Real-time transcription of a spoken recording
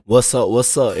What's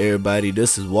up, everybody?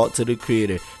 This is Walk to the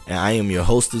Creator, and I am your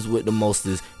hostess with the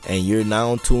mostest, and you're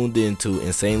now tuned into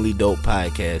Insanely Dope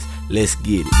Podcast. Let's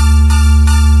get it.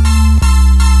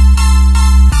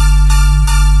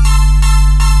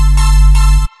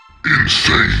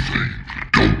 Insanely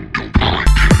Dope Podcast.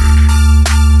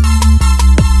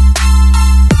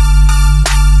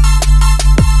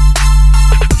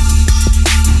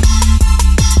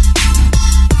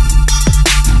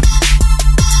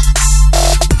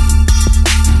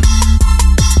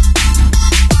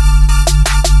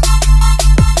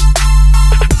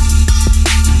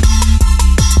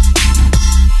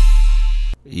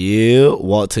 Yeah,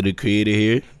 Walk to the Creator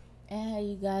here. And hey,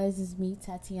 you guys, it's me,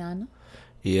 Tatiyana.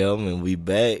 Yeah, man, we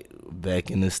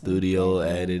back in the studio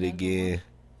at it again.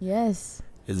 Yes.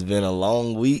 It's been a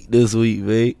long week this week,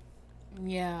 babe.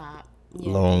 Yeah.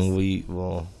 Long week.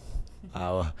 Well,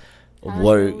 I How's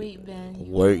worked your week been?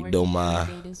 worked on my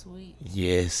day this week?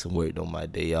 yes, worked on my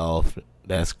day off.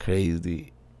 That's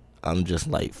crazy. I'm just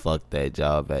like, fuck that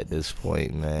job at this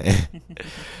point, man.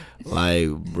 Like,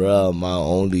 bruh, my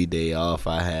only day off,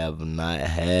 I have not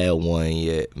had one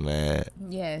yet, man.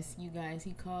 Yes, you guys,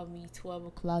 he called me 12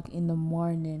 o'clock in the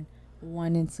morning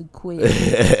wanting to quit.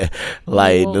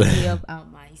 Like, he woke me up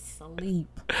out my sleep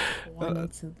wanting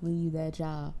to leave that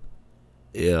job.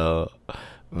 yeah,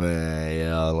 man,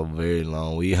 yeah, a very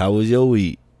long week. How was your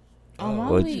week?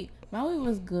 My week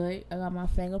was good. I got my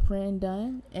fingerprint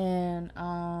done, and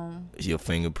your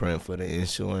fingerprint for the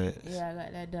insurance? yeah, I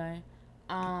got that done.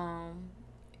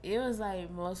 It was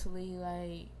like mostly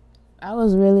like I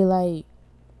was really like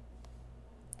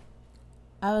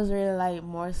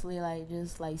mostly like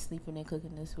just like sleeping and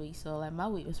cooking this week. So like my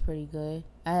week was pretty good.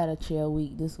 I had a chill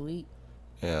week this week.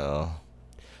 Yeah.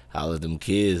 How was them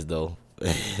kids though?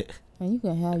 Man, you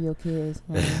can have your kids,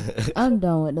 man. I'm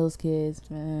done with those kids,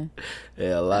 man.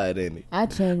 Yeah, a lot, ain't it? I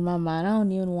changed my mind. I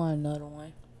don't even want another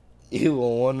one. You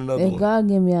want one another If one? God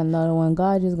give me another one,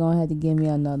 God just gonna have to give me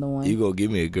another one. You gonna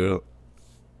give me a girl?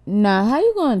 Nah, how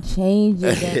you gonna change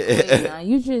it that quick now?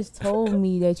 You just told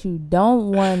me that you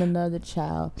don't want another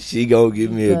child. She gonna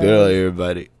give me a girl,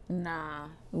 everybody. Nah,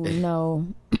 no.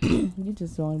 You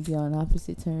just want to be on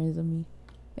opposite terms of me.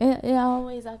 It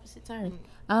always opposite terms.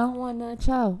 I don't want another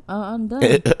child. I'm done.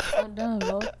 I'm done,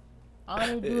 bro. All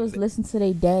they do is listen to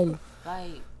their daddy.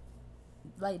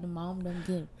 Like the mom don't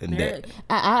get it.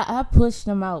 I push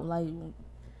them out like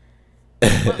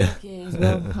fuck the kids,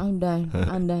 bro. I'm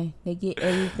done. They get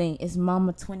everything. It's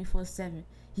mama 24/7.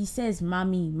 He says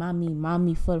mommy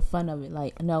for the fun of it.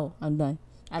 Like, no, I'm done.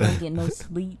 I don't get no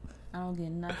sleep. I don't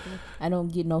get nothing. I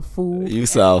don't get no food. You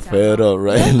sound fed up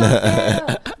right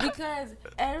now. Because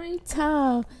every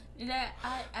time that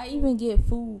I even get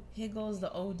food, here goes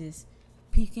the oldest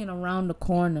peeking around the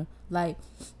corner. Like,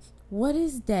 what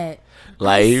is that?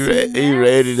 Like he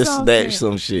ready to snatch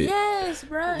some shit. Yes,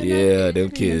 bro. Yeah,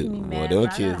 them kids. Well, them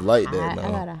kids like that now.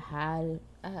 I gotta hide.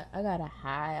 I gotta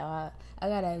hide. I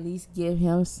gotta at least give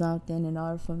him something in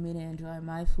order for me to enjoy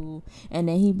my food. And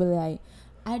then he be like,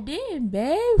 I didn't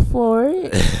beg for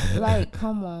it. Like,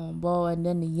 come on, bro. And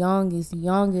then the youngest, he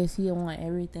want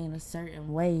everything a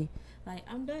certain way. Like,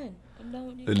 I'm done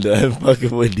with these kids. I'm done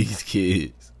fucking with these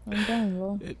kids. I'm done,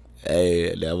 bro.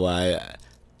 Hey, that's why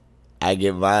I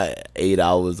get my 8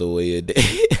 hours away a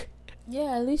day.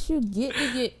 Yeah, at least you get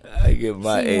to get. I get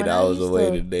my 8 hours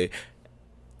away a day.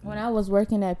 When I was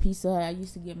working at Pizza Hut, I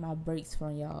used to get my breaks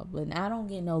from y'all, but I don't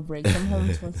get no breaks. I'm home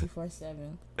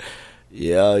 24/7.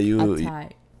 Yeah, I'm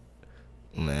tired.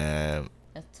 Man,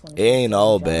 it ain't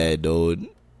all bad, dude.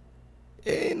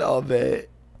 It ain't all bad.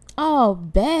 Oh,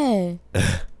 bad.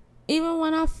 Even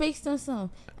when I fixed them something,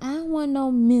 I don't want no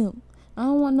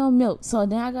milk. So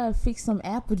then I gotta fix some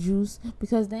apple juice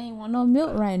because they ain't want no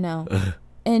milk right now.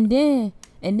 and then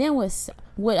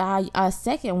with our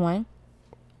second one,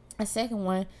 I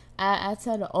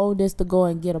tell the oldest to go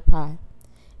and get a pie.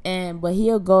 But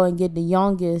he'll go and get the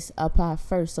youngest a pie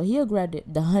first. So he'll grab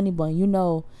the honey bun. You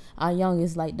know, our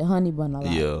youngest like the honey bun a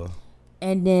lot. Yeah.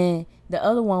 And then the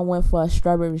other one went for a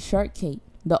strawberry shortcake.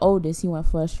 The oldest, he went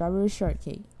for a strawberry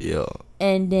shortcake. Yeah.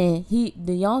 And then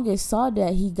the youngest saw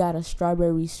that he got a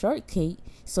strawberry shortcake,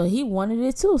 so he wanted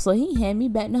it too. So he handed me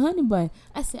back the honey bun.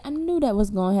 I said, I knew that was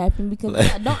gonna happen because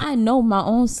I know my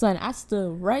own son. I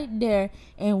stood right there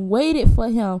and waited for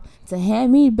him to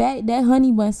hand me back that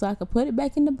honey bun so I could put it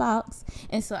back in the box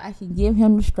and so I could give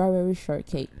him the strawberry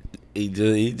shortcake. He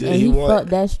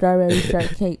fucked that strawberry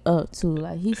shortcake up too.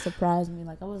 Like, he surprised me.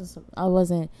 Like, I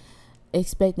wasn't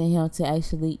expecting him to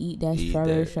actually eat that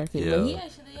strawberry shortcake, but he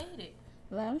actually ate it.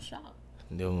 Like, I'm shocked.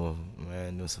 Them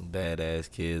some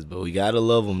badass kids, but we gotta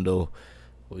love them though.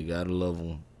 We gotta love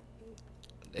them.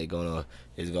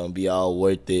 It's gonna be all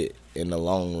worth it in the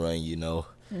long run, you know.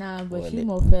 Nah, but you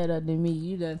more fed up than me.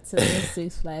 You done took the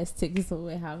Six Flags tickets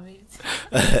away how many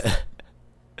times?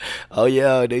 Oh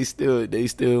yeah, they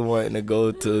still wanting to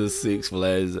go to Six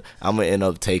Flags. I'm gonna end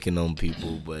up taking them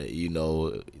people, but you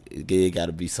know, it got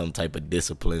to be some type of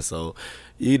discipline. So,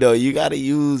 you know, you got to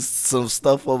use some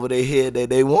stuff over their head that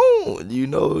they want. You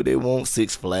know, they want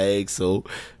Six Flags. So,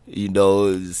 you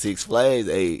know, Six Flags.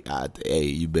 Hey,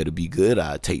 you better be good.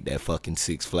 I'll take that fucking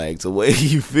Six Flags away.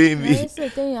 You feel me? That's the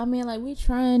thing. I mean, like, we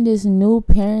trying this new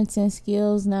parenting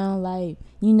skills now. Like,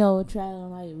 you know, trying to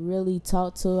like really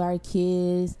talk to our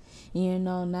kids. You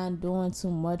know, not doing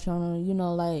too much on them. You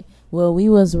know, like, well, we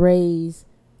was raised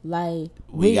like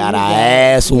we got our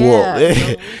ass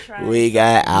whooped. So we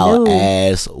got our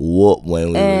ass whooped when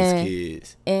we was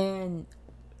kids. And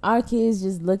our kids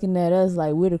just looking at us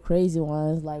like we're the crazy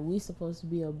ones. Like, we supposed to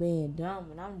be obeying them.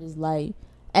 And I'm just like,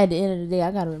 at the end of the day,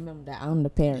 I gotta remember that I'm the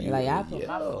parent. Like, I put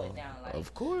my foot down. Like,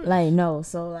 of course. Like, no.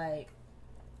 So, like,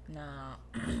 nah.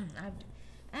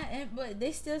 But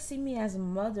they still see me as a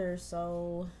mother.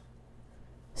 So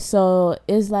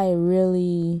it's like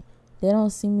really, they don't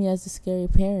see me as a scary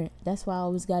parent. That's why I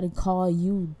always got to call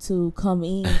you to come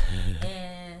in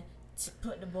and to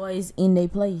put the boys in their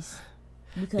place.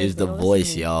 Because it's the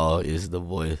voice, y'all. It's the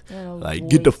voice. Like, voice.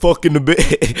 Get the fuck in the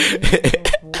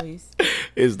bed. Voice.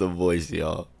 It's the voice,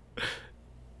 y'all.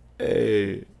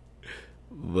 Hey.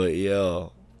 But,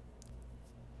 yo.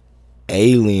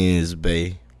 Aliens,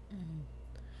 bae.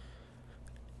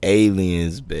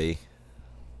 Aliens, bae.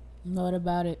 What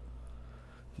about it?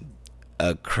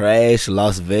 A crash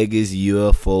Las Vegas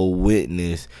UFO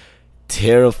witness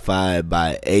terrified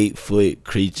by 8-foot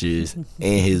creatures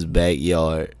in his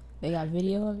backyard. They got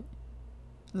video of it?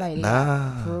 Like, they nah.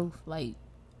 got proof? Like,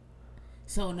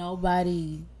 so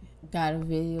nobody got a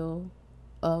video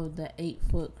of the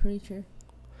 8-foot creature?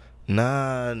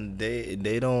 Nah,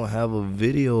 they don't have a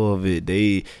video of it.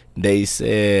 They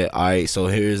said, all right, so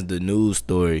here's the news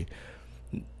story.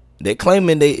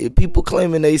 People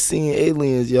claiming they seen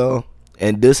aliens, y'all.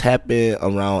 And this happened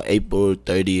around April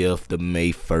 30th to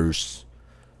May 1st.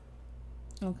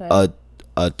 Okay.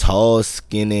 A tall,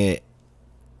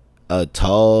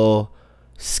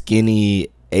 skinny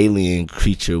alien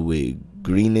creature with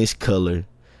greenish color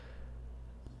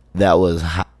that was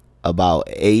about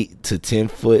 8 to 10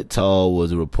 foot tall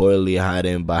was reportedly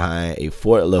hiding behind a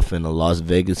forklift in a Las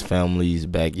Vegas family's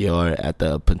backyard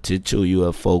after a potential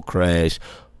UFO crash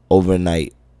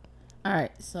overnight. All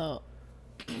right, so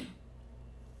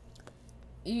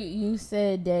you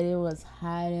said that it was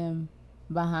hiding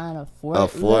behind a forklift. A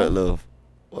forklift.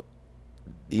 What?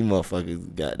 These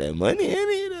motherfuckers got that money in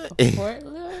it. A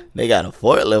forklift? They got a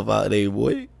forklift out there,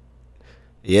 boy.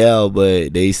 Yeah,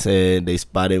 but they said they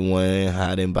spotted one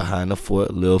hiding behind a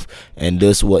forklift, and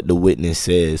this what the witness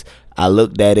says. I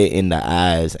looked at it in the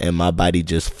eyes, and my body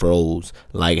just froze,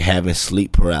 like having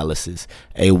sleep paralysis.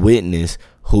 A witness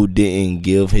who didn't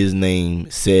give his name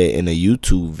said in a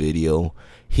YouTube video,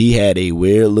 he had a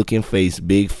weird-looking face,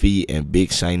 big feet, and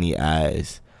big shiny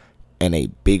eyes, and a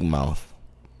big mouth.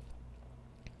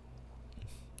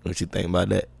 What you think about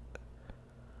that?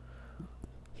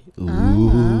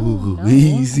 Ooh,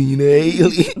 we seen an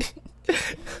alien.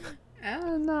 I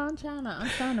don't know. I'm trying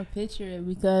to picture it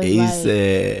because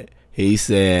he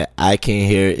said I can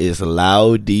hear its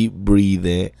loud, deep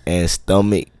breathing, and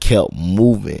stomach kept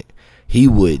moving. He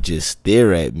would just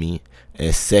stare at me,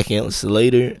 and seconds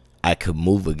later, I could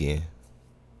move again.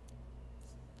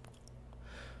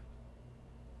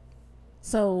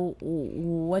 So,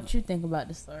 what you think about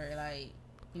the story? Like,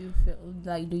 do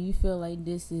you feel like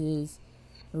this is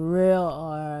real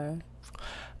or?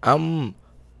 I'm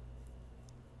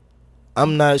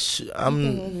not sure.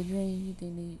 You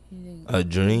think a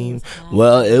dream.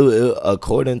 Well, it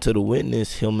according to the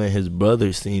witness, him and his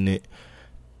brother seen it.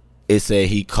 It said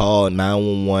he called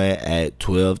 911 at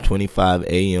 12:25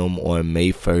 a.m. on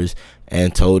May 1st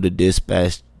and told the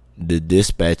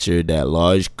dispatcher that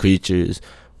large creatures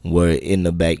were in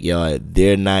the backyard.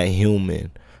 They're not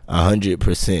human.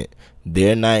 100%.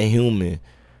 They're not human.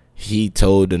 He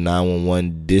told the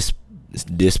 911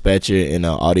 dispatcher in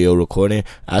an audio recording.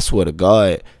 I swear to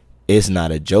God, it's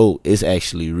not a joke. It's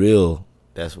actually real.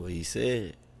 That's what he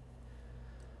said.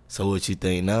 So what you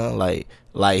think now? Like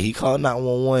he called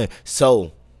 911.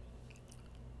 So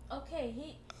okay,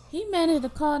 he managed to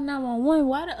call 911.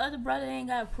 Why the other brother ain't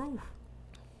got proof?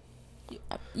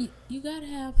 You gotta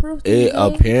have proof.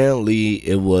 Apparently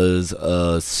it was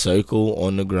a circle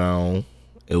on the ground.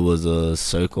 It was a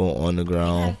circle on the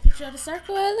ground. You got a picture of the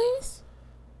circle at least?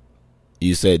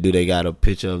 You said, do they got a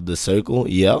picture of the circle?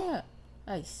 Yep. Yeah.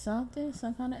 Like some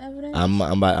kind of evidence.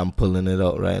 I'm pulling it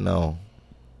up right now.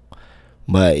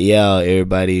 But yeah,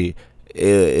 everybody,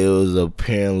 it was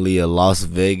apparently a Las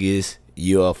Vegas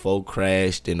UFO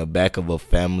crashed in the back of a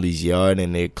family's yard,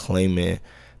 and they're claiming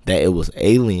that it was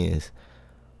aliens.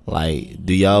 Like,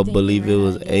 do y'all believe it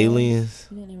was aliens?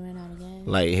 You think they ran out of gas?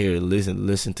 Like, here,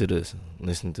 listen to this.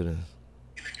 Listen to this.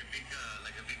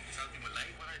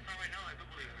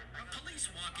 Police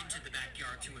walk into the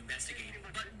backyard to investigate,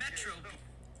 but Metro.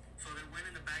 So they went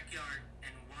in the backyard,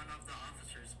 and one of the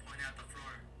officers pointed out the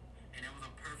floor, and it was a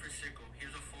perfect circle.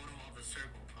 Here's a photo of the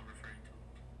circle I'm referring to.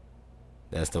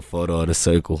 That's the photo of the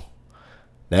circle.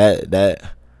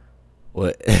 That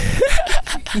what?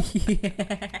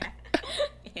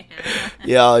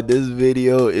 Y'all, this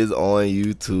video is on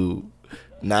YouTube.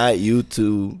 Not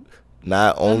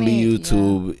only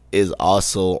YouTube, is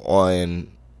also on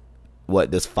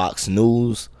this Fox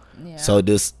News. Yeah. So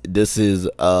this is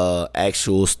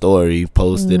actual story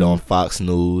posted on Fox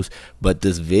News, but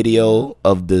this video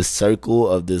of this circle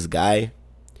of this guy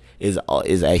is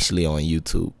actually on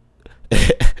YouTube.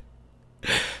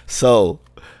 So,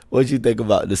 what you think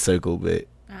about the circle, man?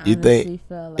 You think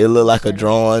it looked like a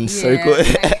drawn circle?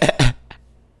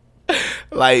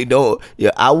 Like,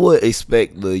 I would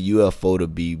expect the UFO to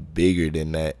be bigger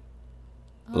than that.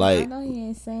 Like, I know he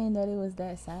ain't saying that it was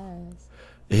that size.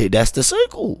 Hey, that's the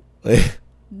circle.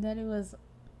 That it was,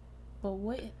 but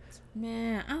what?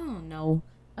 Man, I don't know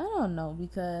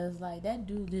because like that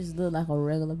dude just looked like a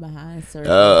regular behind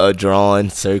circle. A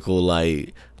drawn circle,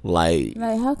 like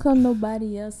how come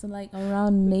nobody else like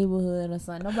around the neighborhood or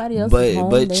something? Nobody else.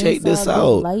 But check this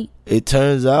out. It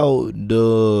turns out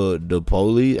the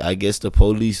police, I guess the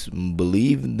police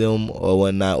believed them or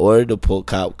whatnot, or the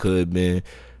cop could have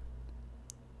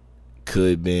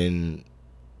been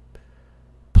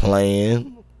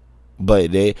playing.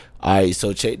 But alright,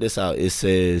 so check this out. It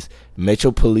says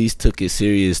Metro Police took it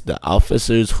serious. The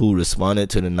officers who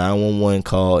responded to the 911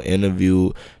 call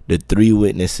interviewed the 3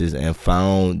 witnesses and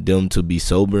found them to be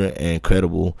sober and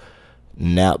credible.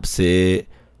 Knapp said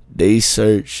they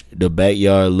searched the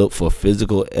backyard, looked for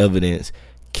physical evidence,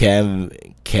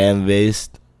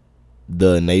 canvassed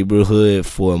the neighborhood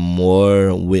for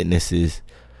more witnesses.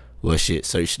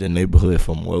 Searched the neighborhood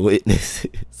for more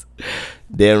witnesses.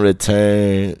 Then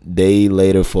returned day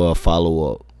later for a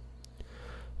follow-up.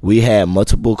 We had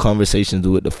multiple conversations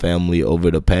with the family over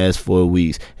the past 4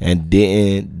 weeks and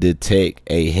didn't detect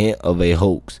a hint of a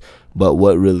hoax. But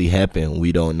what really happened,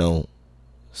 we don't know.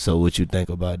 So what you think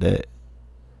about that?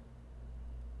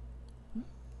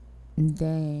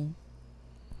 Dang.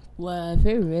 Well, if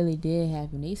it really did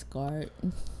happen, they scarred.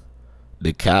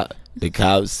 The cop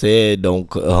said don't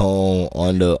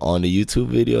on the YouTube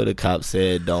video. The cop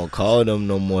said don't call them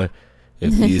no more.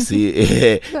 If you see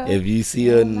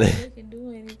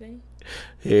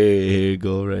here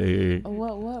go right here.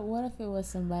 What if it was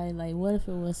somebody like? What if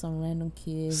it was some random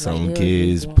kids? Some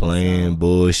kids playing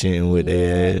bullshitting with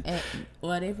their ass.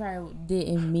 Well, they probably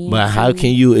didn't mean. But how can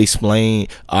you explain?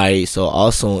 Alright, so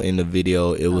also in the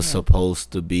video, it was supposed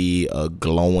to be a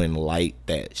glowing light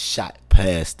that shot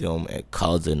past them and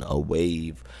causing a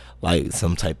wave, like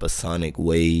some type of sonic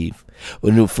wave.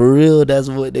 Well, for real, that's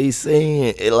what they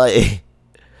saying. It like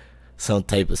some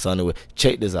type of sonic wave.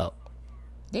 Check this out.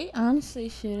 They honestly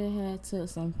should have had took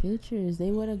some pictures.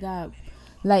 They would have got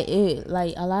like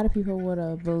a lot of people would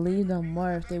have believed them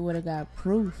more if they would have got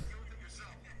proof.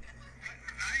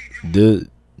 The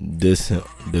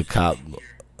cop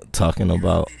talking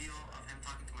about.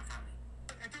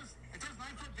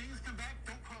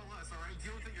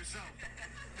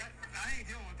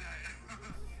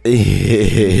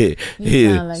 He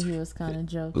sounded like he was kind of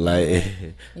joking. Like,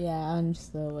 yeah, I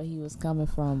understood where he was coming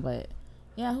from, but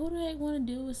yeah, who the heck want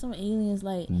to deal with some aliens?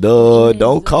 Like,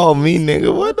 don't call me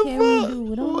nigga. What the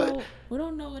fuck? We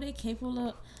don't know what they're capable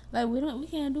of. Like, we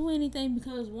can't do anything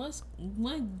because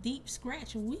one deep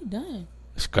scratch and we done.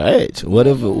 Scratch? What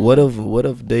if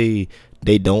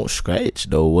they don't scratch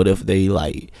though? What if they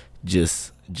like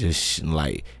just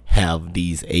like have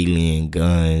these alien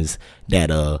guns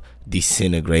that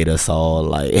disintegrate us all?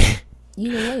 Like,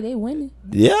 either way, they winning.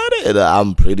 Yeah,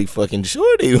 I'm pretty fucking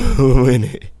sure they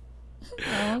winning.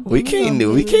 We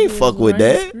can't fuck with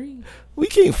that. We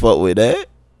can't fuck with that.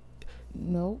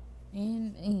 Nope.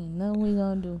 Ain't nothing we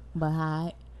gonna do but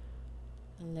hide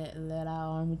and let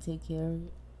our army take care of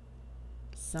it.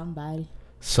 Somebody.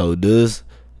 So this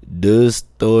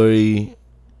story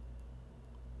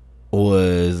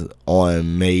was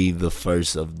on May the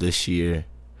 1st of this year.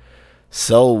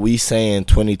 So we saying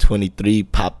 2023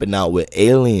 popping out with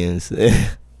aliens.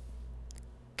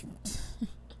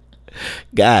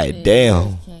 God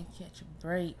damn. Can't catch a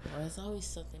break, or it's always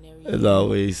something every There's year.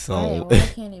 always some. Why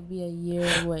can't it be a year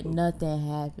where nothing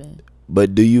happened?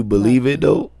 But do you believe it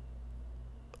though?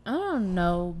 I don't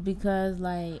know, because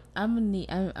like I'm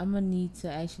gonna need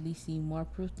to actually see more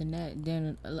proof than that,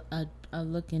 than a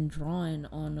looking drawing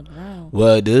on the ground.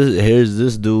 Well, here's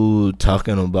this dude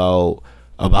talking about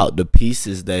the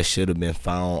pieces that should have been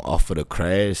found off of the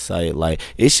crash site. Like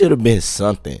it should have been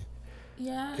something.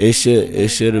 Yeah, It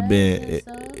should have been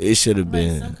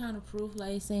some kind of proof,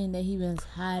 like saying that he was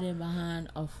hiding behind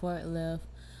a forklift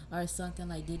or something.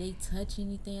 Like, did they touch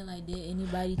anything? Like, did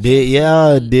anybody?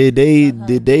 Did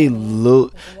they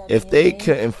look? If they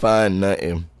couldn't find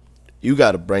nothing, you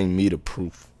got to bring me the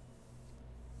proof.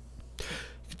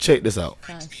 Check this out.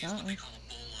 Find something. They call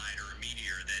a bolide or a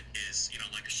meteor that is,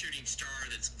 like a shooting star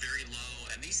that's very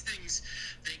low. And these things,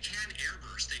 they can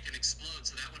airburst, they can explode,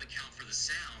 so that would account for the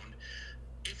sound.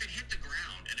 If it hit the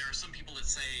ground, and there are some people that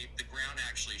say the ground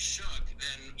actually shook,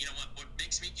 then what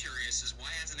makes me curious is why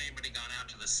hasn't anybody gone out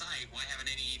to the site? Why haven't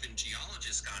any even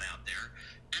geologists gone out there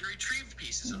and retrieved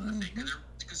pieces of the thing?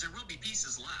 Because there will be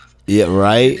pieces left. Yeah,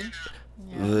 right. And,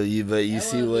 But you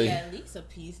see what? At least a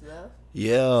piece left.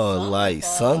 Yeah, like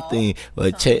something.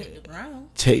 But check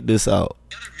this out.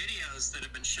 the other videos that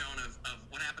have been shown of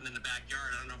what happened in the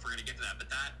backyard, I don't know if we're going to get to that, but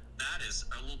that is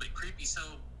a little bit creepy. So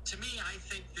to me, I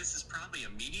think this is probably a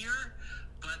meteor,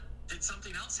 but did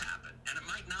something else happen? And it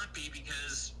might not be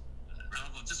because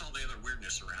of just all the other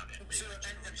weirdness around it. So,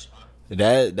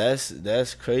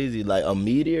 That's crazy. Like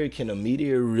can a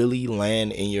meteor really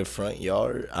land in your front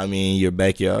yard? I mean, your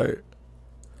backyard?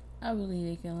 I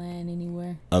believe it can land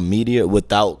anywhere. A meteor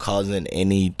without causing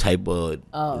any type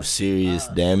of serious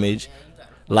damage.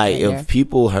 Like if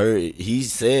people heard, he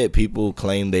said people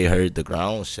claim they heard the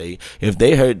ground shake. If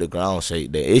they heard the ground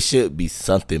shake, then it should be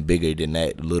something bigger than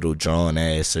that little drawn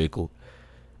ass circle.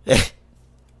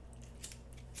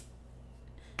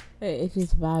 It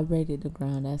just vibrated the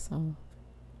ground. That's all.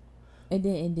 It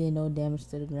did no damage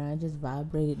to the ground. It just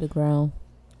vibrated the ground.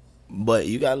 But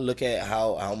you gotta look at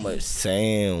how much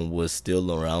sand was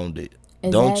still around it.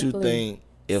 Exactly. Don't you think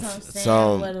if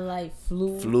some like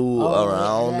flew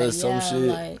around or some shit?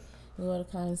 Like, you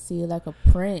would kind of see like a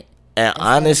print. And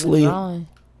honestly, in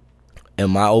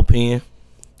my opinion,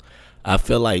 I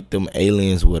feel like them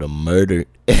aliens would have murdered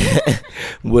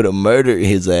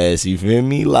his ass. You feel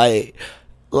me? Like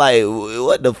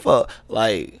what the fuck?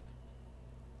 Like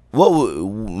what would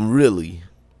really?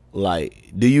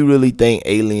 Like, do you really think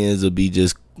aliens would be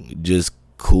just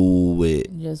cool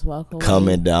with just walk away,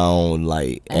 coming down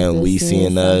and we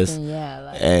seeing us?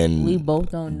 Yeah, and we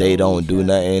both don't. They don't do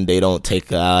nothing. They don't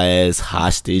take our ass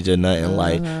hostage or nothing.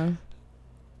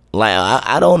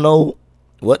 I don't know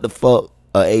what the fuck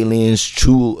a alien's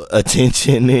true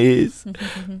attention is,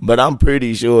 but I'm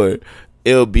pretty sure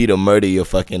it'll be to murder your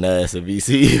fucking ass if he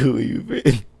see you. You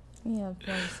feel? Yeah.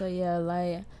 So yeah,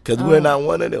 because we're not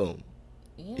one of them.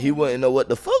 Yeah. He wouldn't know what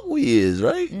the fuck we is,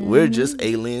 right? Mm-hmm. We're just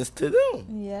aliens to them.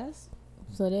 Yes.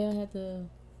 So they'll have to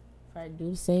probably do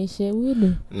the same shit we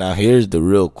do. Now here's the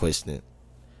real question.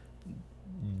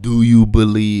 Do you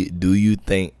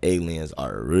think aliens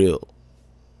are real?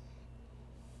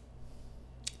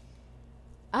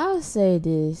 I would say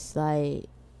this,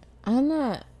 I'm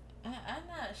not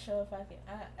sure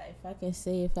if I can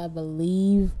say if I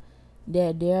believe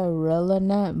that they're real or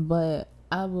not, but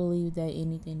I believe that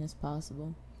anything is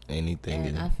possible. Anything.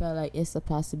 And I feel like it's a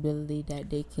possibility that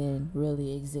they can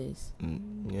really exist.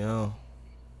 Yeah.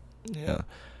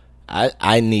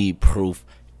 I need proof.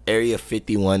 Area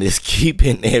 51 is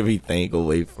keeping everything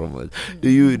away from us. Do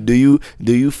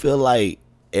you feel like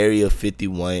Area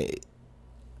 51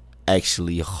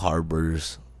 actually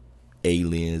harbors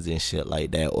aliens and shit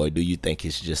like that, or do you think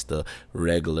it's just a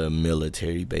regular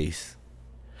military base?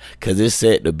 Because it's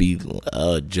said to be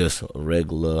just a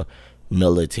regular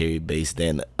military base.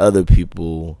 Then other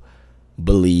people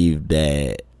believe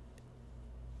that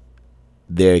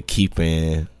they're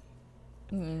keeping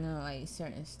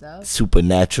certain stuff,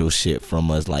 supernatural shit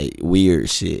from us, like weird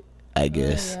shit, I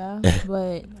guess. Yeah,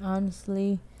 but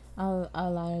honestly, a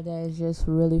lot of that is just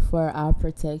really for our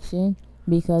protection.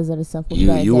 Because of the simple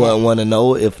fact you wouldn't want to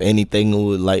know if anything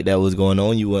like that was going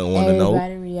on. You wouldn't want to know.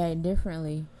 Everybody react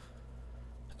differently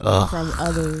from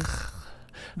others.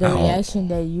 The reaction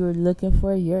that you're looking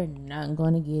for, you're not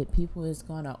going to get. People is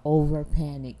going to over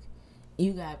panic.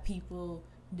 You got people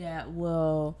that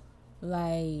will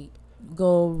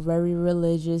go very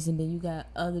religious, and then you got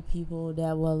other people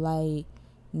that will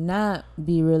not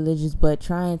be religious but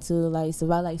trying to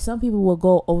survive. Some people will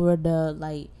go over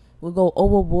the will go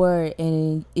overboard,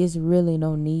 and it's really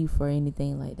no need for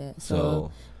anything like that.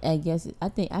 So I guess I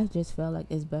just felt like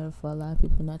it's better for a lot of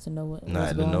people not to know what's going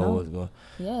on. What's going.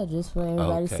 Yeah, just for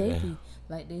everybody's safety.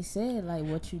 Like they said, like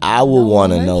what you. I would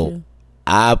want to know.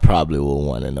 I probably would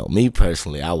want to know. Me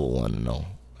personally, I would want to know.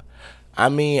 I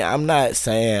mean, I'm not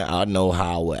saying I know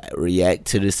how I would react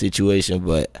to the situation,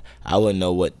 but I would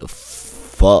know what the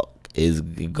fuck is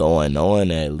going on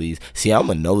at least. See, I'm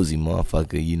a nosy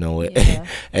motherfucker, you know it. Yeah.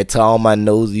 And to all my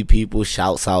nosy people,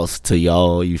 shouts out to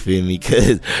y'all, you feel me?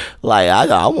 Because, like,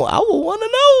 I would want to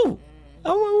know.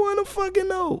 I would want to fucking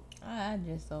know. I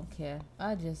just don't care.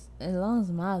 As long as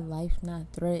my life's not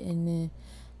threatened,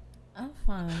 I'm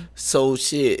fine. So,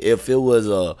 shit, if it was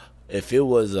a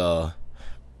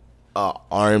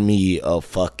army of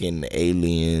fucking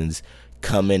aliens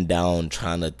coming down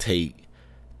trying to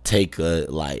take a,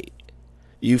 like,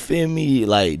 you feel me,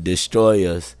 like destroy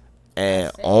us,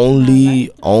 and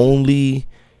only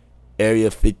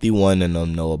Area 51 and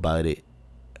them know about it,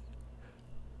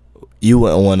 you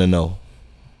wouldn't want to know.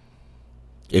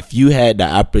 If you had the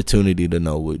opportunity to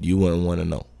know, you wouldn't want to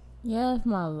know. Yeah, it's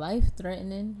my life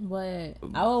threatening, but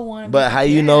I would want to. But how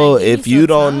you know if you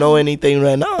don't know anything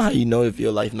right now? How you know if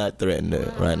your life not threatened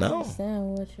right now? I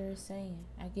understand what you're saying.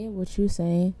 I get what you're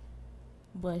saying,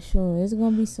 but sure, there's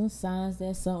gonna be some signs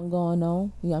there's something going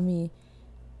on. You know what I mean,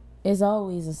 it's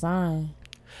always a sign.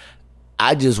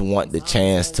 I just want the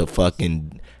chance to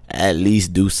fucking at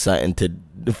least do something to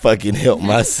fucking help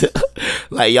myself.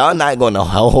 Like, y'all not gonna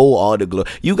hold all the glory.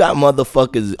 You got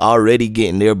motherfuckers already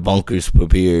getting their bunkers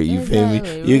prepared. You feel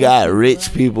me? You got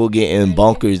rich people getting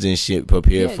bunkers and shit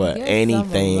prepared for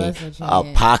anything,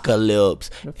 apocalypse,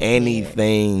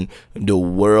 anything, the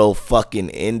world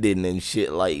fucking ending and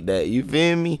shit like that. You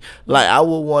feel me? Like, I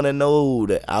would want to know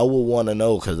that. I would want to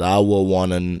know because I would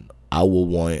want.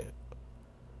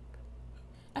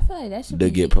 I feel like that should be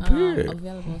get prepared.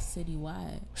 Available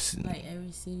citywide. Like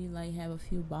every city, like have a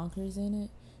few bunkers in it,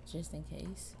 just in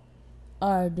case.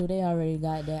 Or do they already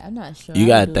got that? I'm not sure. You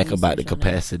gotta think about the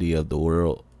capacity of the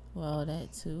world. Well,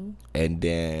 that too. And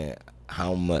then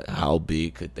how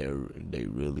big could they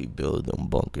really build them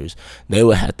bunkers? They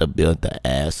would have to build the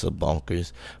ass of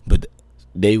bunkers, but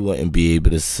they wouldn't be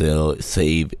able to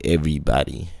save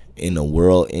everybody in a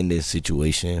world-ending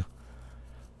situation.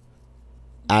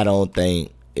 I don't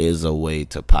think is a way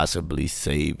to possibly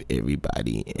save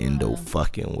everybody in the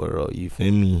fucking world. You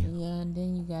feel me? Yeah, and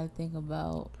then you gotta think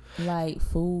about like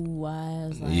food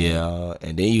wise. Like, yeah,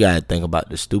 and then you gotta think about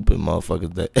the stupid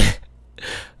motherfuckers that,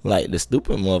 like the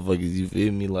stupid motherfuckers. You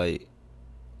feel me? Like,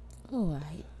 oh, I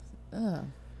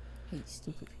hate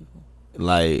stupid people.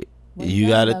 Like, you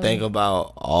gotta think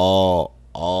about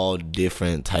all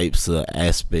different types of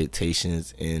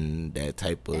expectations in that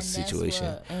type of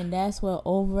situation. That's where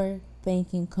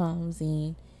overthinking comes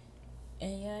in,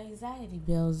 and your anxiety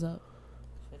builds up.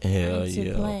 Hell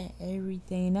yeah. To plan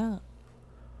everything out.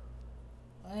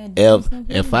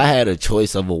 If I had a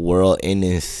choice of a world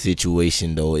ending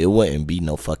situation though, it wouldn't be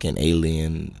no fucking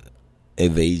alien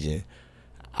invasion.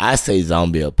 I say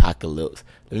zombie apocalypse.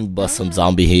 Let me bust some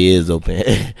zombie heads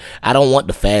open. I don't want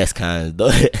the fast kinds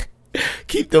though.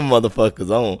 Keep them motherfuckers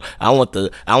on. I want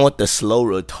the slow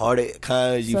retarded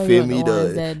kinds. You feel me?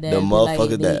 The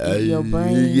motherfuckers that your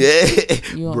brain. Yeah,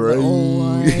 you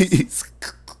brains.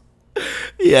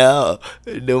 Yeah,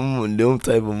 them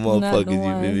type of motherfuckers. You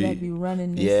feel me? That be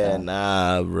running stuff.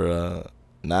 Nah, bro.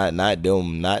 Not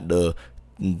them. Not the.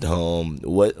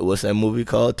 What's that movie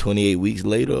called? 28 weeks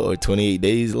later or 28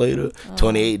 days later?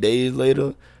 28 days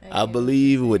later. I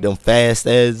believe with them fast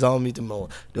ass zombies, them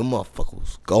motherfuckers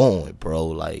was going, bro.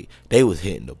 Like, they was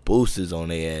hitting the boosters on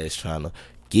their ass, trying to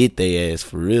get their ass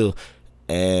for real.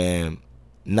 And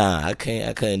nah, I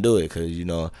couldn't do it because, you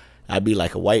know, I'd be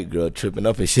like a white girl tripping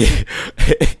up and shit.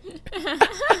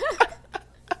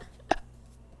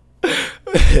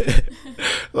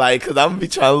 Like, cause I'm be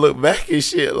trying to look back and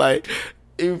shit, like.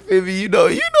 You feel me? You know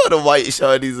the white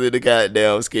shorties in the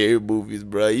goddamn scary movies,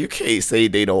 bro. You can't say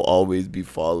they don't always be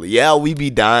falling. Yeah, we be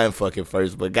dying fucking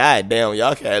first, but goddamn,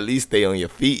 y'all can at least stay on your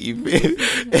feet. You feel me?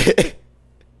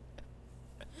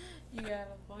 You got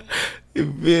a point.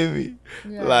 You feel me?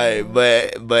 Yeah, like,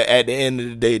 but at the end of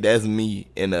the day, that's me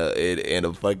in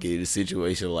a fucking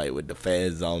situation like with the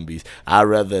fast zombies. I'd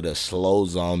rather the slow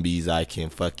zombies I can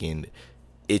fucking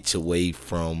itch away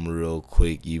from real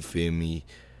quick. You feel me?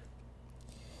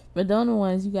 But the only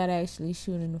ones you gotta actually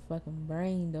shoot in the fucking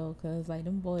brain though, cause like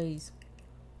them boys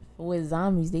with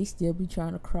zombies, they still be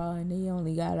trying to crawl and they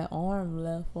only got an arm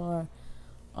left or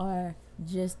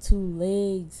just 2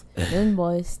 legs. Them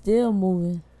boys still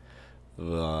moving.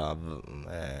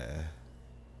 Man.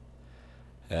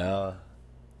 Yeah.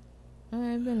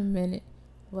 It's been a minute,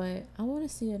 but I want to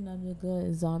see another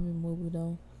good zombie movie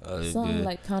though. Something Good.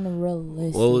 like kind of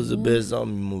realistic. What was the you know? best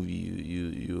zombie movie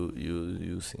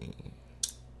you seen?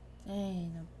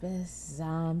 Dang, the best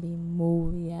zombie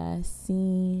movie I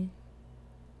seen.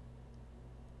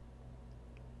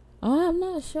 I'm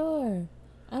not sure.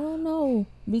 I don't know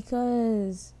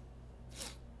because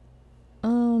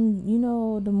you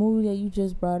know the movie that you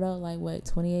just brought up, like what,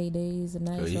 28 Days a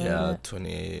Night? Oh, yeah,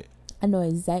 28. I know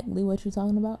exactly what you're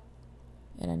talking about,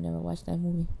 and I never watched that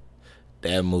movie.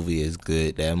 That movie is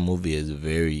good. That movie is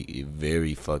very,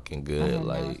 very fucking good.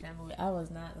 I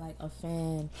was not like a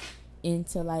fan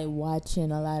into like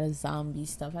watching a lot of zombie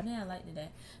stuff. I didn't like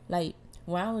that. Like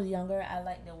when I was younger, I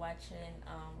liked watching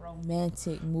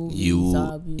romantic movies.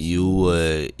 You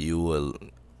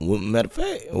would. Matter of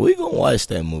fact, we gonna watch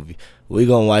that movie. We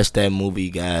gonna watch that movie,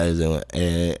 guys,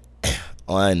 and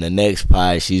on the next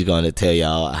pod, she's gonna tell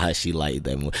y'all how she liked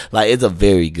that movie. Like, it's a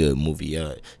very good movie.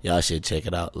 Y'all should check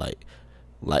it out. Like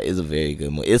it's a very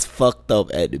good movie. It's fucked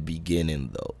up at the beginning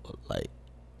though. Like,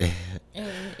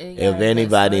 if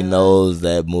anybody knows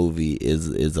that movie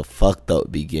is a fucked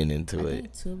up beginning to it. I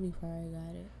think Tubi probably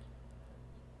got it.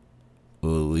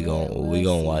 Well, we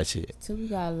gonna watch it. Tubi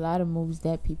got a lot of movies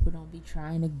that people don't be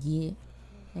trying to get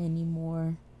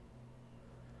anymore.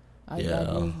 All you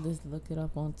gotta do is just look it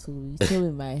up on Tubi.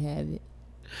 Tubi might have it.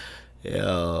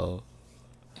 Yeah.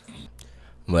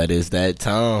 But it's that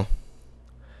time.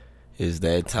 It's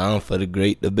that time for the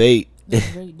great debate. The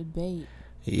great debate.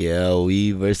 Yeah,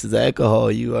 weed versus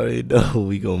alcohol. You already know.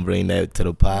 We gonna bring that to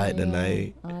the pod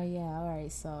tonight. Oh yeah. All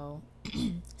right. So,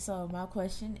 so my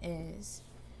question is,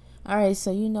 all right.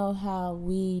 So you know how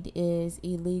weed is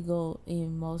illegal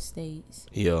in most states.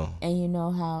 Yeah. And you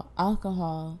know how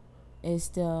alcohol is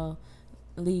still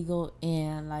legal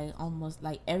in like almost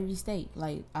like every state.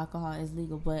 Like alcohol is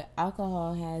legal, but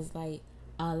alcohol has like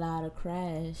a lot of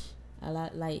crash, a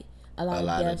lot of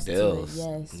deaths to it.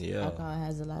 Yes, yeah. Alcohol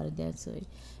has a lot of deaths to it,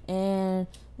 and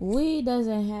weed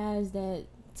doesn't have that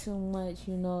too much.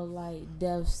 You know, like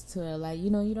deaths to it. Like you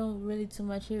know, you don't really too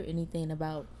much hear anything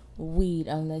about weed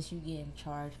unless you get in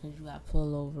charge because you got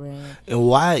pull over and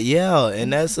why? Yeah,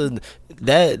 and that's a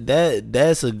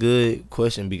good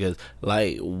question because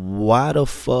like why the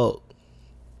fuck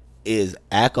is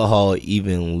alcohol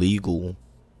even legal?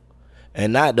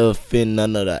 And not to offend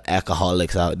none of the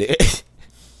alcoholics out there.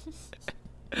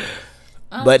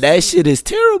 But that shit is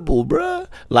terrible, bruh.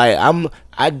 Like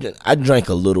I drank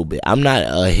a little bit. I'm not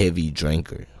a heavy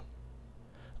drinker.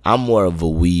 I'm more of a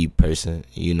weed person.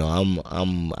 You know,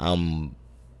 I'm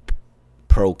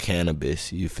pro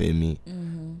cannabis. You feel me?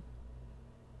 Mm-hmm.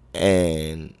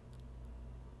 And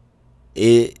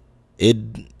it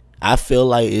I feel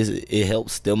like it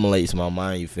helps stimulates my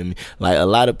mind. You feel me? Like a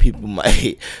lot of people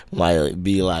might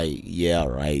be like, yeah,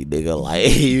 right, nigga.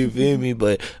 Like you feel me?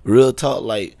 But real talk,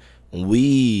 like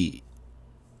weed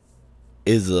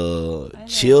is a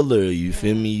chiller. You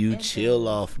feel me? You chill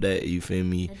off that. You feel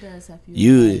me? It does help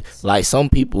you like some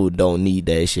people don't need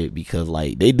that shit because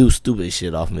like they do stupid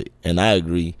shit off it, and I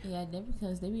agree. Yeah,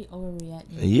 because they be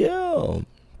overreacting. Yeah,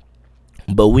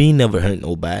 but we ain't never hurt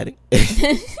nobody.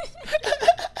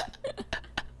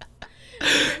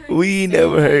 We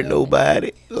never hurt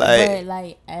nobody. But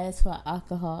like as for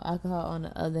alcohol on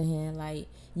the other hand, like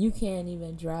you can't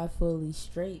even drive fully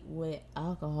straight with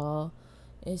alcohol.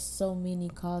 It's so many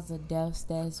causes of deaths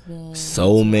that's been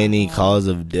cause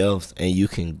of deaths, and you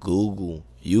can Google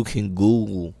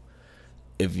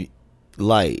if you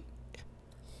like.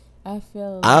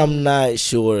 I'm not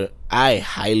sure. I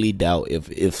highly doubt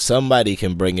if somebody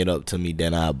can bring it up to me,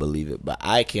 then I believe it. But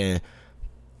I can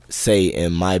say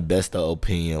in my best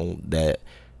opinion that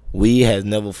weed has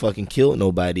never fucking killed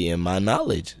nobody in my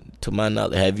knowledge. To my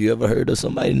knowledge, have you ever heard of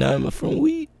somebody dying from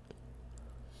weed?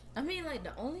 I mean, like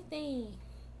the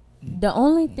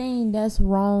only thing that's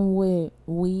wrong with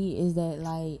weed is that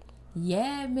like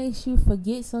it makes you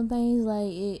forget some things. Like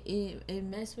it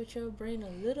mess with your brain a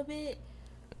little bit.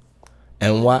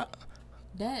 And why?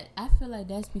 That I feel like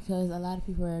that's because a lot of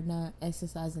people are not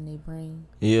exercising their brain.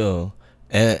 Yeah.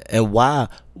 And why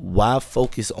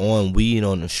focus on weed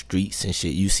on the streets and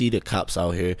shit? You see the cops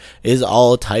out here. There's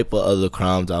all type of other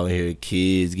crimes out here.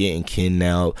 Kids getting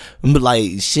kidnapped. But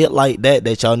like shit like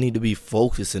that y'all need to be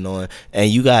focusing on. And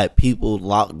you got people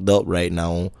locked up right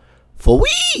now for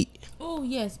weed. Oh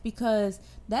yes, because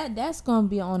that's gonna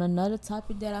be on another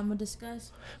topic that I'm gonna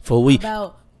discuss. For weed.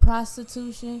 About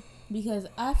prostitution. Because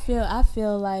I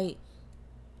feel like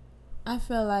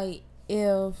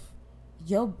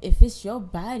if it's your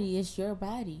body, it's your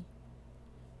body.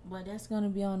 But that's gonna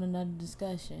be on another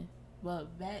discussion.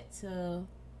 But back to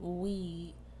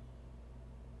weed.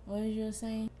 What was you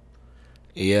saying?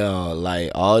 Yeah,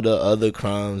 like all the other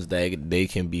crimes that they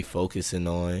can be focusing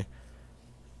on,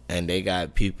 and they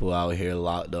got people out here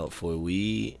locked up for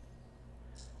weed.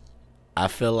 I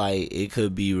feel like it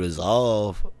could be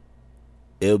resolved.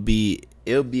 It'll be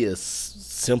a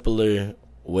simpler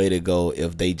way to go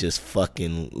if they just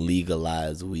fucking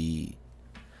legalize weed.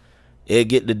 It'll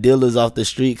get the dealers off the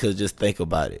street, cause just think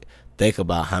about it. Think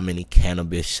about how many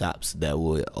cannabis shops that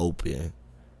would open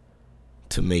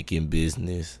to making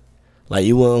business. Like,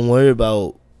 you wouldn't worry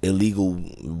about illegal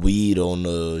weed on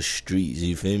the streets,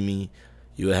 you feel me?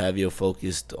 You would have your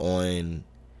focus on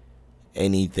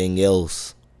anything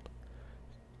else.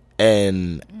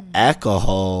 And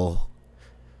alcohol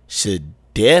should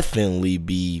definitely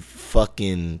be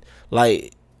fucking,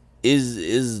 like,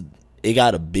 is it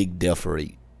got a big death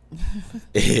rate.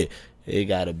 It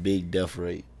got a big death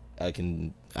rate. I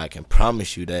can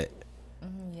promise you that.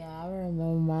 Yeah, I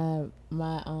remember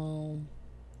my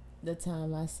the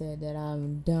time I said that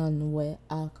I'm done with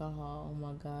alcohol. Oh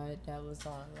my god, that was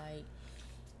on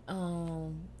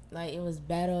like it was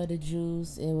Battle of the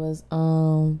Juice. It was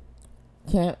I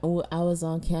was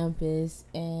on campus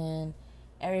and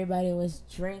everybody was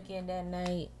drinking that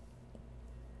night,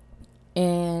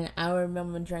 and I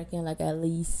remember drinking like at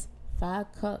least 5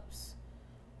 cups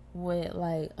with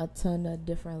like a ton of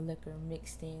different liquor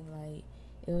mixed in. Like,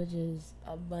 it was just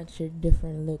a bunch of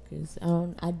different liquors.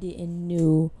 I didn't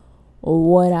knew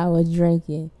what I was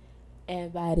drinking,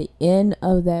 and by the end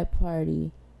of that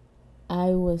party, I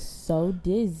was so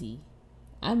dizzy.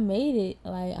 I made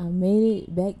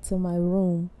it back to my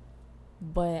room,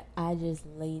 but I just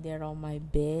lay there on my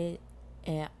bed,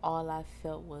 and all I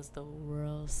felt was the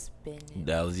world spinning.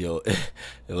 That was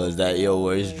was that your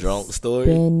worst drunk story?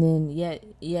 Spinning, yeah,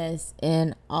 yes.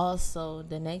 And also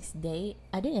the next day,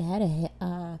 I didn't have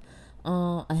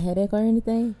a headache or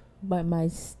anything, but my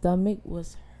stomach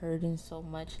was hurting so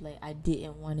much, like I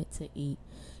didn't want it to eat,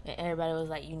 and everybody was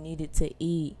like, "You needed to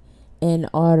eat in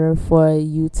order for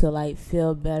you to like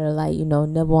feel better, like, you know,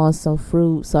 nibble on some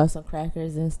fruits or some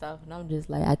crackers and stuff." And I'm just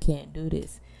like, I can't do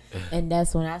this. And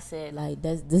that's when I said, like,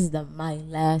 this is my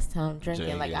last time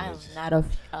drinking. Like, I am not a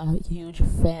huge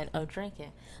fan of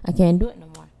drinking. I can't do it no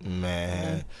more.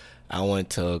 Man, I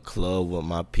went to a club with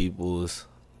my peoples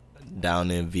down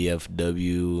in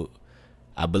VFW.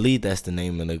 I believe that's the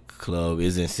name of the club.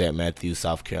 It's in St. Matthews,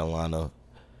 South Carolina.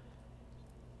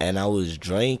 And I was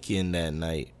drinking that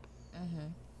night.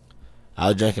 I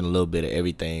was drinking a little bit of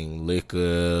everything.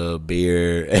 Liquor,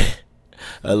 beer,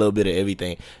 a little bit of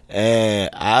everything. And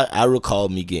I recall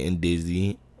me getting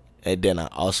dizzy. And then I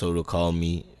also recall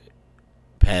me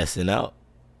passing out.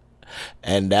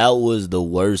 And that was the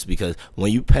worst, because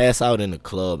when you pass out in the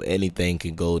club, anything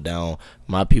can go down.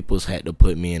 My peoples had to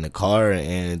put me in the car,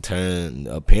 and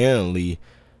apparently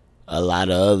a lot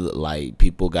of other, like,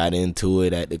 people got into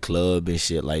it at the club and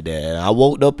shit like that. And I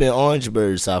woke up in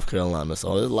Orangeburg, South Carolina,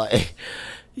 so it's like,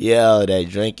 yeah, that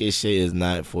drinking shit is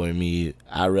not for me.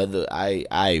 I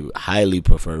highly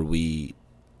prefer weed.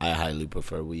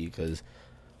 Because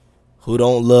who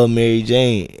don't love Mary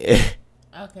Jane?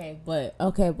 Okay, but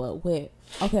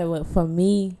for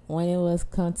me, when it was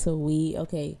come to weed,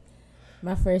 okay,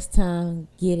 my first time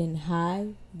getting high,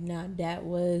 now that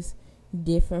was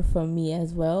different from me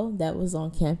as well. That was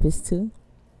on campus too.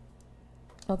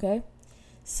 Okay,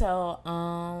 so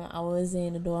I was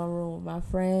in the dorm room with my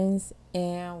friends,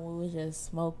 and we was just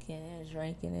smoking and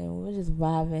drinking, and we were just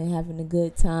vibing, having a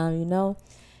good time, you know.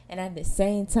 And at the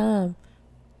same time,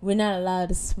 we're not allowed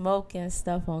to smoke and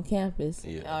stuff on campus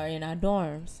or in our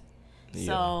dorms. Yeah.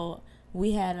 So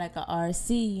we had like a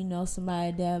RC, you know,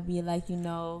 somebody that'll be like, you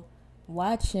know,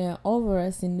 watching over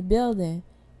us in the building.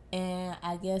 And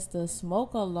I guess the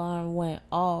smoke alarm went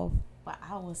off, but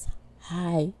I was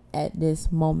high at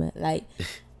this moment. Like,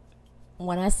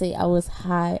 when I say I was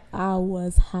high.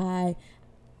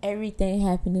 Everything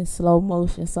happened in slow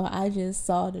motion. So I just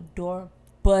saw the door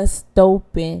bust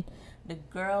open. The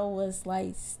girl was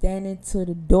like standing to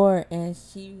the door, and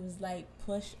she was like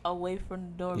pushed away from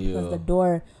the door because the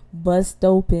door bust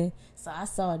open. So I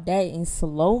saw that in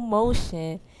slow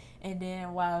motion. And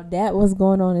then while that was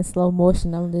going on in slow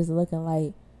motion, I'm just looking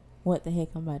like, what the heck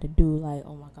I'm about to do? Like,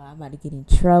 oh my God, I'm about to get in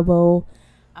trouble.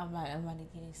 I'm about to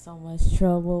get in so much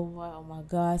trouble. Oh my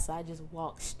God. So I just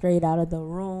walked straight out of the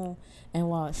room and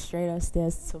walked straight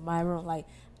upstairs to my room. Like,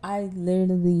 I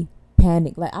literally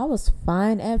panicked. Like, I was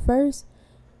fine at first,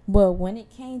 but when it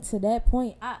came to that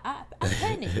point, I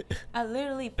panicked. I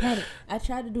literally panicked. I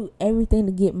tried to do everything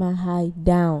to get my high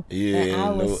down. And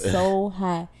I was so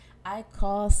high. I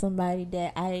called somebody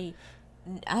that I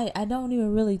I don't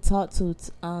even really talk to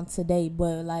today,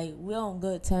 but like we're on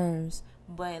good terms.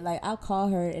 But like I call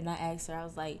her and I asked her, I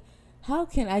was like, how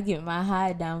can I get my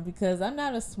high down, because I'm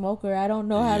not a smoker. I don't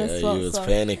know how to smoke. You was so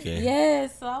panicking. yeah,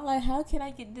 so I'm like, how can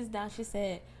I get this down? She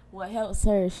said what helps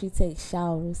her, she takes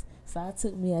showers. So I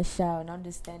took me a shower and I'm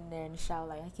just standing there in the shower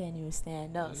like I can't even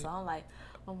stand up. So I'm like,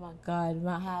 oh my God,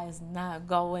 my high is not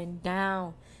going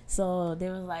down. So they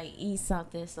was like, eat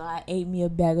something. So I ate me a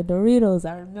bag of Doritos.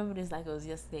 I remember this like it was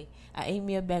yesterday. I ate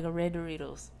me a bag of red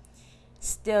Doritos.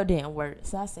 Still didn't work.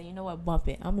 So I said, you know what, bump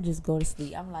it. I'm going to just go to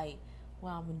sleep. I'm like,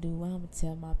 what I'm going to do? What I'm going to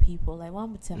tell my people? Like, what I'm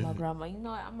going to tell my grandma? You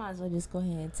know what? I might as well just go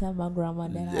ahead and tell my grandma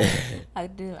that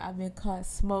I've been caught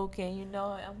smoking. You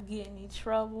know, I'm getting in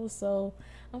trouble. So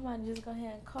I might just go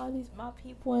ahead and call my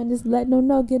people and just let them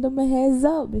know, give them a heads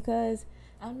up, because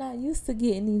I'm not used to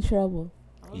getting in trouble.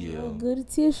 I'm real good at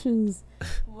tissues.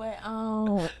 But,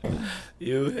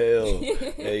 You hell.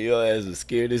 Yeah, your ass was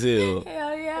scared as hell.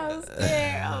 Hell yeah, I was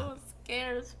scared. I was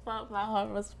scared as fuck. My heart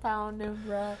was pounding,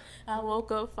 bro. I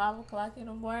woke up 5 o'clock in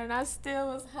the morning. I still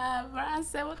was high, bro. I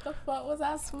said, what the fuck was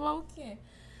I smoking?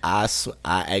 I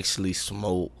actually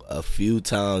smoked a few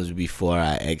times before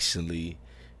I actually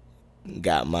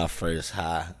got my first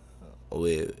high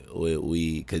with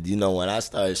weed. Cause you know when I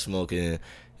started smoking,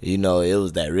 you know it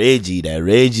was that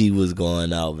Reggie was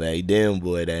going out back then,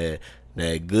 boy.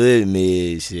 That good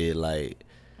mid shit, like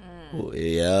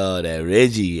yeah, that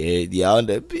Reggie. Y'all,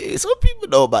 some people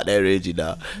know about that Reggie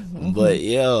now, but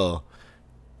yeah.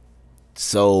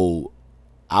 So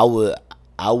I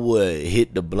would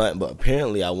hit the blunt, but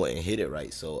apparently I wouldn't hit it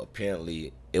right. So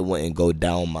apparently it wouldn't go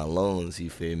down my lungs, you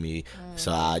feel me?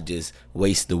 So I just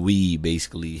waste the weed,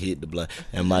 basically hit the blunt.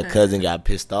 And my cousin got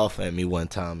pissed off at me one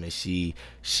time, and she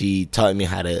taught me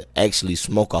how to actually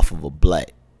smoke off of a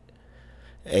black.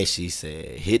 And she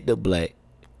said, hit the black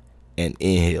and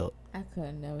inhale. I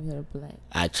couldn't never hit a black.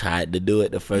 I tried to do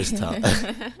it the first time.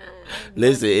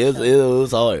 Listen, it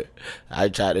was hard. I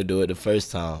tried to do it the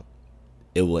first time.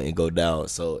 It wouldn't go down,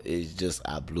 so it's just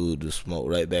I blew the smoke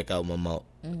right back out my mouth.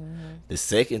 The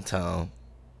second time,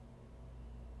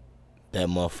 that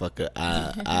motherfucker,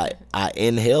 I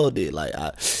inhaled it like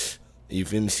you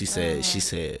feel me? She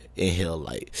said inhale,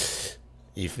 like,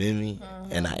 you feel me?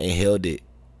 And I inhaled it,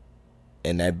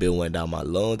 and that bit went down my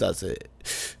lungs. I said,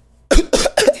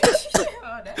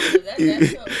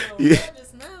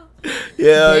 just now.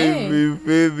 Yeah, you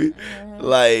feel me?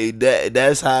 Like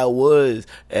that's how it was.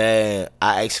 And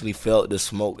I actually felt the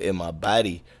smoke in my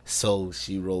body. So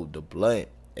she rolled the blunt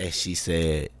and she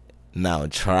said, now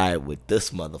try it with this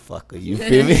motherfucker. You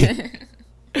feel me?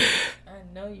 I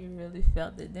know you really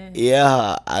felt it then.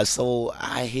 Yeah,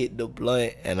 I hit the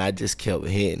blunt and I just kept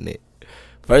hitting it.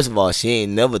 First of all, she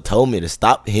ain't never told me to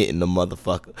stop hitting the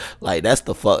motherfucker. Like, that's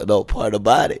the fucked up part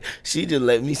about it. She just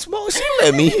let me smoke. She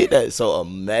let me hit that. So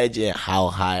imagine how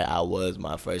high I was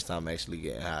my first time actually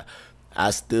getting high.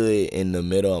 I stood in the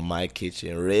middle of my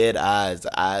kitchen, red eyes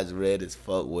red as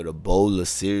fuck, with a bowl of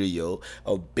cereal,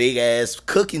 a big ass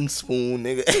cooking spoon,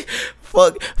 nigga.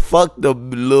 fuck the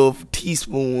little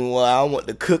teaspoon. Well, I want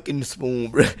the cooking spoon,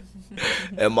 bro.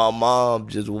 And my mom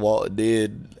just walked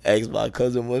in, asked my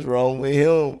cousin what's wrong with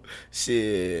him.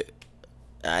 Shit,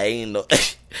 I ain't know.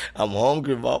 I'm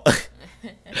hungry, mom.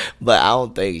 But I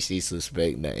don't think she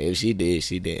suspect that. If she did,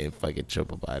 she didn't fucking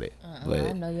trip about it. But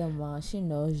I know your mom. She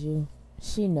knows you.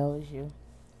 She knows you.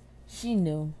 She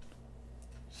knew.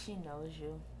 She knows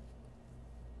you.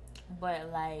 But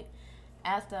like,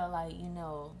 after like, you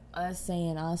know, us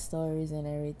saying our stories and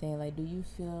everything, like, do you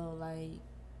feel like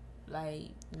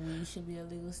weed should be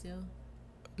illegal still?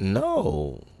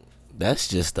 no, that's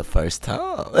just the first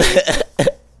time.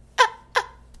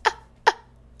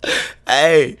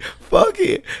 Hey, fuck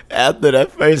it. After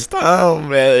that first time,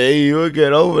 man, hey, you'll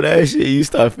get over that shit. You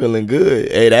start feeling good.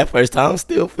 Hey, that first time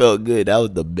still felt good. That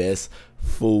was the best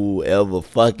food ever.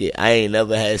 Fuck it. I ain't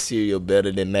never had cereal better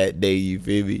than that day. You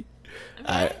feel me?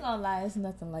 I ain't gonna lie, it's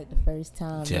nothing like the first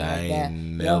time. Yeah, like that.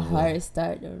 Your heart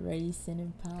start to racing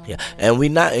and pounding. Yeah, and we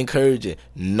not encouraging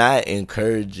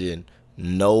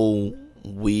no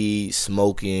weed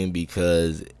smoking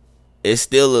because it's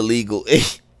still illegal.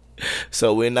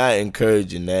 So we're not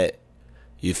encouraging that.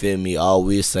 You feel me? All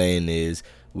we're saying is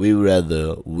we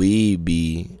rather weed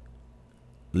be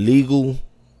legal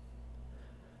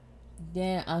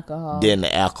than alcohol. Than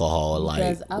the alcohol.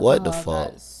 Like, what the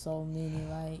fuck? Got so many,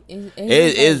 like,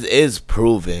 it's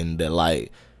proven that,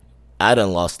 like, I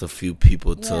done lost a few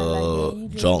people to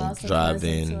drunk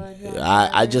driving.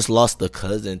 I just lost a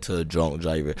cousin to a drunk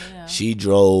driver. Yeah. She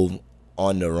drove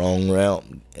on the wrong ramp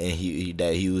and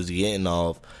he was getting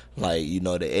off, like, you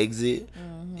know, the exit.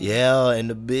 Yeah, and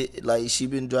the bit like she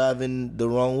been driving the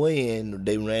wrong way, and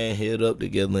they ran head up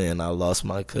together, and I lost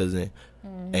my cousin,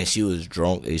 and she was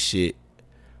drunk as shit,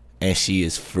 and she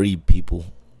is free, people.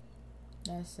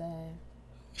 That's sad.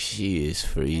 She is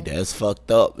free. That's fucked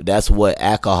up. That's what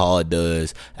alcohol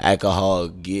does. Alcohol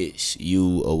gets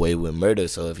you away with murder.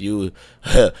 So if you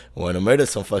want to murder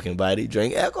some fucking body,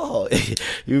 drink alcohol.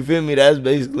 You feel me? That's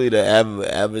basically the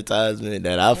advertisement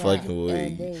that I fucking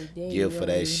would give for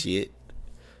that shit.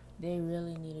 They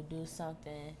really need to do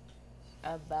something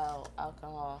about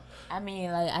alcohol. I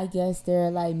mean, like, I guess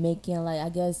they're like making, like, I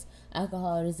guess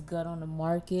alcohol is good on the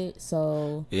market,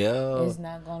 so yeah, it's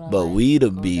not gonna. But like,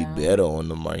 weed'll be better on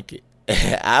the market.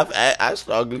 I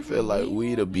strongly feel like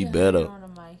weed'll be better on the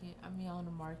market. On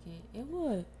the market, it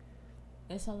would.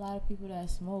 It's a lot of people that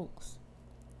smokes.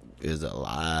 It's a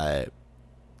lot.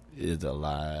 It's a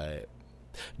lot.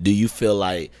 Do you feel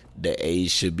like the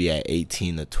age should be at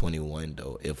 18 or 21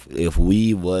 though? If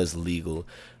weed was legal,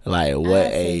 like what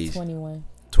age? 21.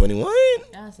 21?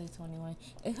 I'd say 21.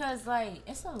 Because, like,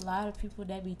 it's a lot of people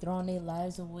that be throwing their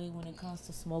lives away when it comes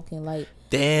to smoking. Like,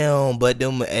 damn, but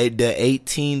them the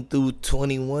 18 through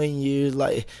 21 years,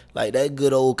 like that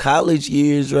good old college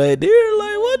years right there.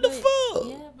 Like, what the fuck?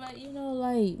 Yeah, but you know,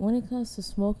 like, when it comes to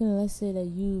smoking, let's say that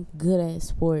you good at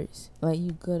sports, and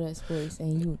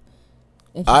you.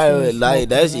 I like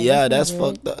that's that's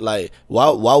fucked up. Like,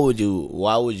 why would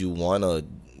you wanna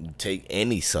take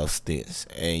any substance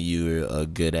and you're a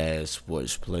good ass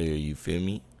sports player? You feel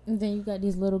me? And then you got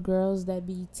these little girls that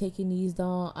be taking these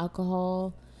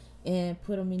alcohol and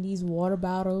put them in these water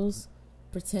bottles,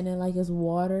 pretending like it's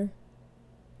water,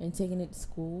 and taking it to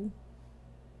school.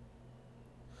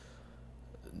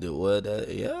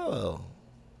 Yeah.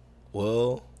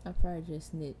 Well, I probably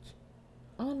just snitch.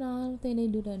 Oh no, I don't think they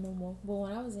do that no more. But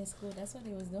when I was in school, that's what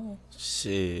they was doing.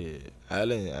 Shit, I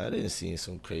didn't see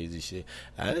some crazy shit.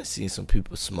 I done seen some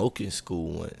people smoke in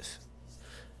school once.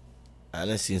 I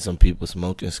done seen some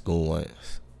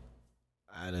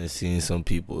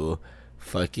people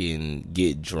fucking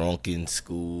get drunk in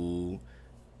school.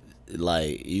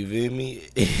 Like, you feel me?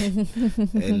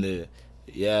 And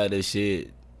the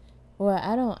shit. Well,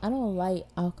 I don't like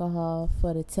alcohol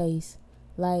for the taste.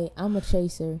 Like, I'm a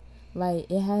chaser.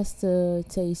 Like, it has to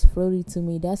taste fruity to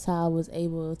me. That's how I was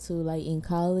able to, like, in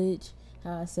college,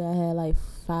 how I said I had, like,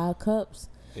 5 cups.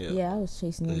 Yeah, I was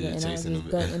chasing them, and I was just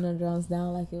gutting the drums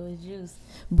down like it was juice.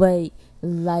 But,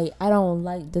 like, I don't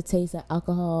like the taste of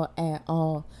alcohol at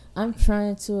all. I'm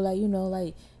trying to, like, you know,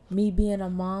 like, me being a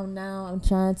mom now, I'm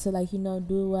trying to, like, you know,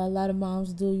 do what a lot of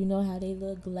moms do. You know how they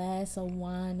little glass of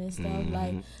wine and stuff. Mm-hmm.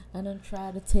 Like, I done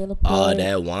tried to tailor pour. Oh,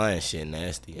 that wine shit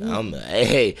nasty. Mm-hmm.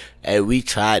 Hey, we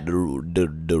tried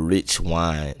the rich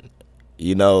wine.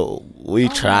 You know, we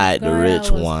tried the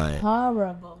rich wine.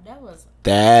 Horrible. That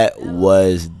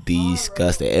was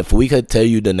disgusting. Horrible. If we could tell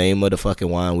you the name of the fucking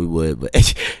wine, we would. But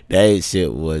that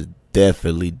shit was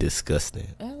definitely disgusting.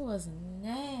 That was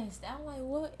nasty. I'm like,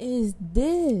 what is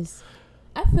this?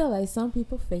 I feel like some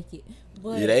people fake it.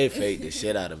 But yeah, they fake the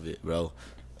shit out of it, bro.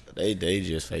 They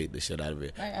just fake the shit out of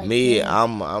it. Like, me,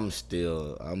 I'm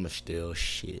still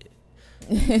shit.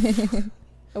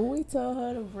 We told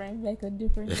her to bring back a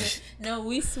different drink. No,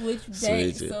 we switched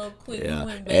back so quick. Yeah. We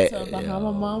went back to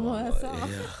Bahama Mama or something.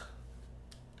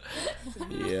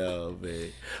 Yeah,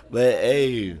 man. But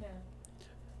hey,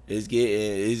 it's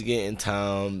getting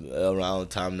around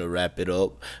time to wrap it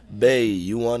up. Babe,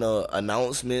 you wanna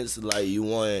announcements? Like, you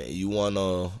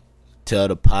wanna tell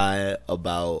the pie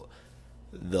about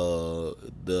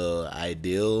the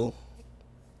ideal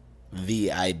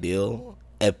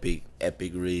Epic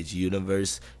Ridge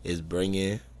Universe is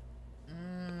bringing.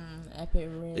 Epic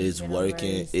Ridge is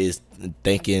working. Is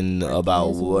thinking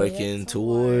about working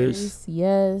towards.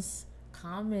 Yes,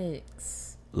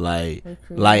 comics. Like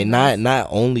not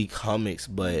only comics,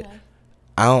 but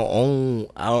I don't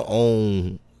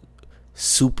own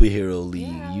superhero league.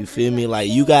 Yeah, you feel me? Like,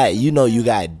 you got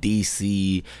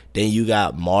DC, then you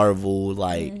got Marvel.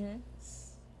 Like,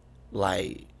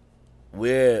 like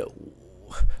where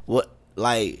what.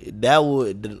 Like, it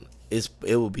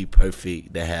would be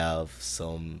perfect to have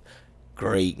some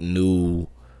great new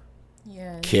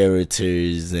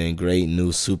characters and great new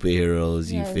superheroes.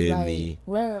 You feel me?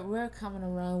 We're coming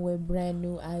around with brand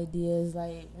new ideas.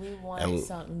 Like, we want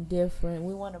something different.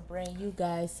 We want to bring you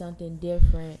guys something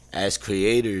different as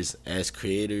creators, as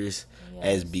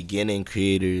beginning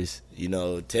creators. You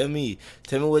know, tell me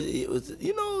what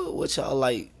what y'all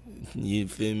like. You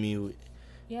feel me?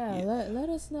 Yeah, let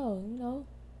us know, you know.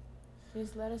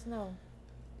 Just let us know.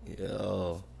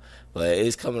 Yo. But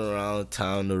it's coming around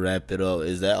time to wrap it up.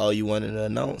 Is that all you wanted to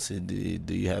announce?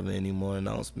 Do you have any more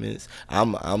announcements?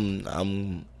 I'm out.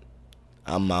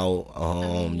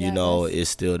 Yeah, that's It's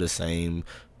still the same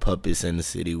puppets in the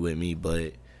city with me,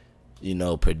 but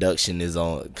production is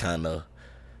on kind of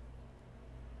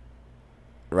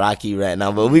rocky right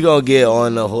now. But we gonna get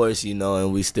on the horse,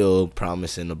 and we still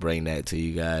promising to bring that to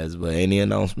you guys. But any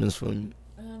announcements from you?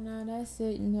 no, that's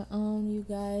it. You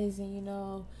guys,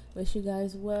 and wish you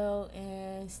guys well,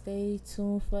 and stay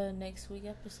tuned for the next week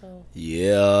episode.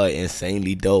 Yeah,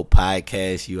 Insanely Dope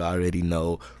Podcast. You already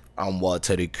know. I'm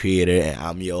Walter the Creator, and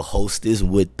I'm your hostess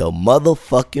with the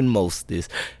motherfucking mostest.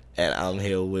 And I'm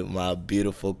here with my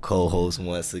beautiful co-host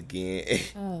once again.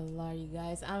 Oh, Lord, you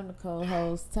guys. I'm the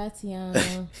co-host,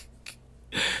 Tatiyana.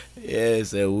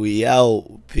 Yes, and we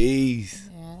out. Peace.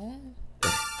 Yeah.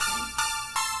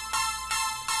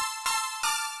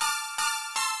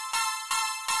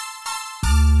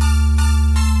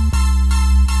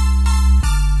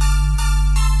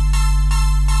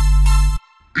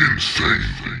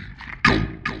 Insanely